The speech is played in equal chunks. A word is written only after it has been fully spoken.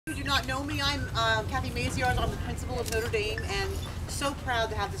do not know me, I'm Kathy Maziard. I'm the principal of Notre Dame, and so proud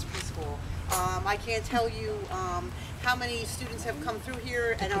to have this preschool. I can't tell you how many students have come through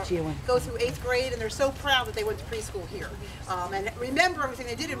here and go through 8th grade, and they're so proud that they went to preschool here and remember everything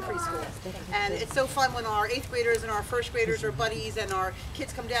they did in preschool. And it's so fun when our 8th graders and our 1st graders are buddies, and our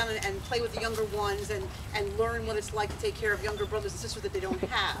kids come down and play with the younger ones and learn what it's like to take care of younger brothers and sisters that they don't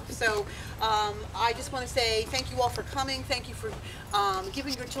have. So I just want to say thank you all for coming. Thank you for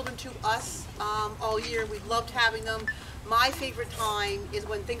giving your children to us all year. We loved having them. My favorite time is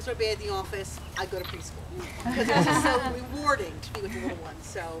when things are bad in the office, I go to preschool. Because it's just so rewarding to be with the little ones.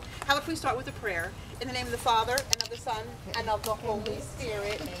 So how about we start with a prayer? In the name of the Father, and of the Son, and of the Holy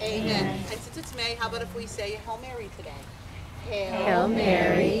Spirit. Amen. And since it's May, how about if we say Hail Mary today? Hail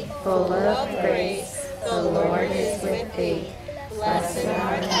Mary, full of grace, the Lord is with thee. Blessed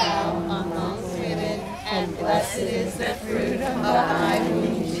art thou amongst women, and blessed is the fruit of thy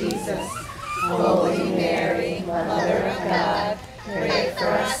womb, Jesus. Holy Mary, Mother of God, pray for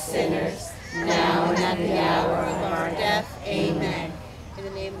us sinners, now and at the hour of our death. Amen. In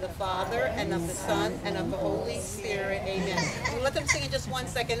the name of the Father, and of the Son, and of the Holy Spirit. Amen. We'll let them sing in just 1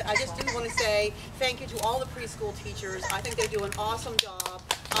 second. I just do want to say thank you to all the preschool teachers. I think they do an awesome job.